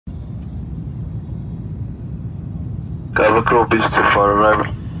Cover group is too far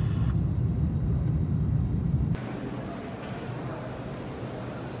arrival.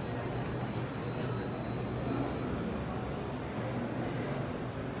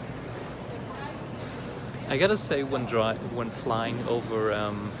 I gotta say, when flying over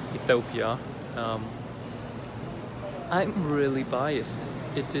Ethiopia, I'm really biased.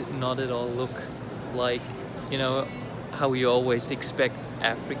 It did not at all look like, you know, how you always expect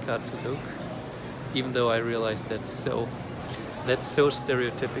Africa to look. Even though I realized that's so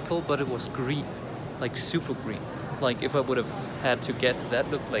stereotypical, but it was green, like super green. Like if I would have had to guess, that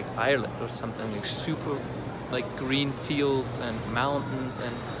looked like Ireland or something, like super, like green fields and mountains,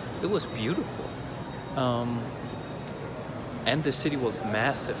 and it was beautiful. And the city was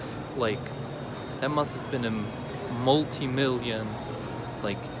massive. Like that must have been a multi-million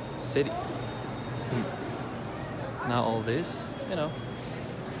like city. Now all this, you know,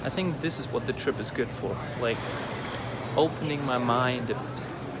 I think this is what the trip is good for, like opening my mind a bit.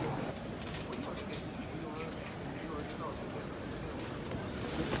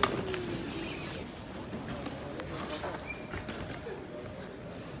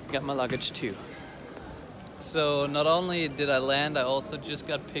 Got my luggage too. So not only did I land, I also just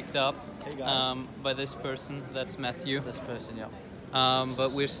got picked up by this person. That's Matthew. This person, yeah.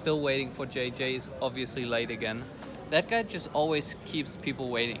 But we're still waiting for Jay. Jay is obviously late again. That guy just always keeps people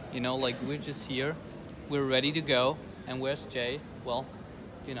waiting. You know, like we're just here, we're ready to go, and where's Jay? Well,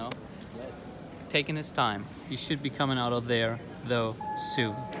 you know, taking his time. He should be coming out of there though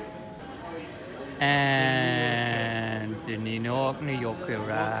soon. And New York,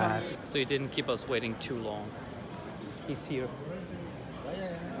 right? So he didn't keep us waiting too long. He's here.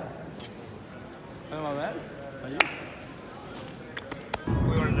 Hello, man. Are you?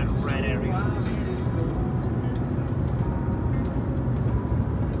 We're in the red area.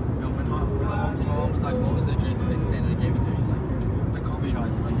 Like, what was the address they standard gave it to? She's like, I can't be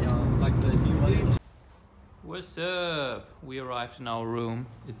right. Like the new one. What's up? We arrived in our room.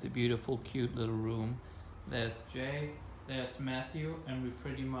 It's a beautiful, cute little room. There's Jay, there's Matthew, and we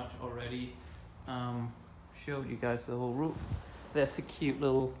pretty much already showed you guys the whole room. There's a cute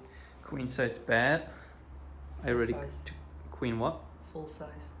little queen-size bed. I already queen what? Full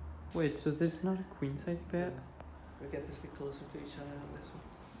size. Wait, so this is not a queen-size bed? We get to stick closer to each other on this one.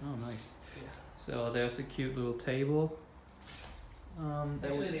 Oh, nice. Yeah. So there's a cute little table.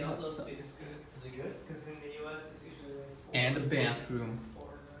 Actually, the upload speed is good. Is it good? Because in the US, it's usually like 4. And a bathroom. 4,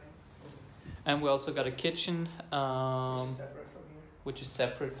 right? And we also got a kitchen, Which is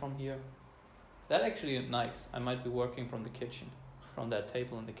separate from here. That actually is nice. I might be working from the kitchen, from that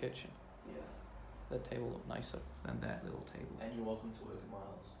table in the kitchen. Yeah. That table looked nicer than that little table. And you're welcome to work at my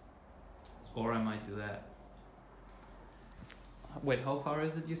house. Or I might do that. Wait, how far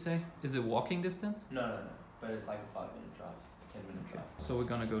is it, you say? Is it walking distance? No. But it's like a 5-minute drive, 10-minute drive. So we're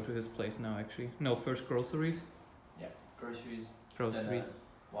gonna go to his place now, actually. No, first groceries? Yeah, groceries, Groceries. dinner,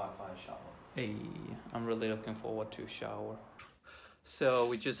 Wi-Fi, shower. Hey, I'm really looking forward to shower. So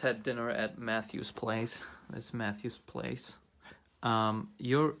we just had dinner at Matthew's place. That's Matthew's place.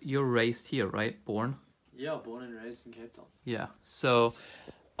 You're raised here, right? Born? Yeah, born and raised in Cape Town. Yeah. So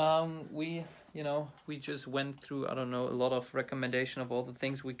we just went through, I don't know, a lot of recommendation of all the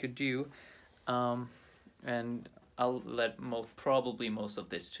things we could do. And I'll let probably most of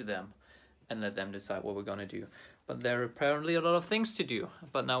this to them and let them decide what we're gonna do. But there are apparently a lot of things to do.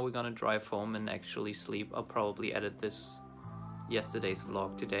 But now we're gonna drive home and actually sleep. I'll probably edit yesterday's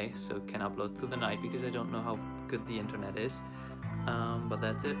vlog today, so it can upload through the night because I don't know how good the internet is. But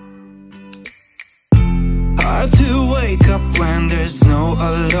that's it. Hard to wake up when there's no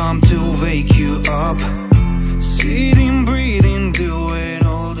alarm to wake you up. Sitting, breathing, doing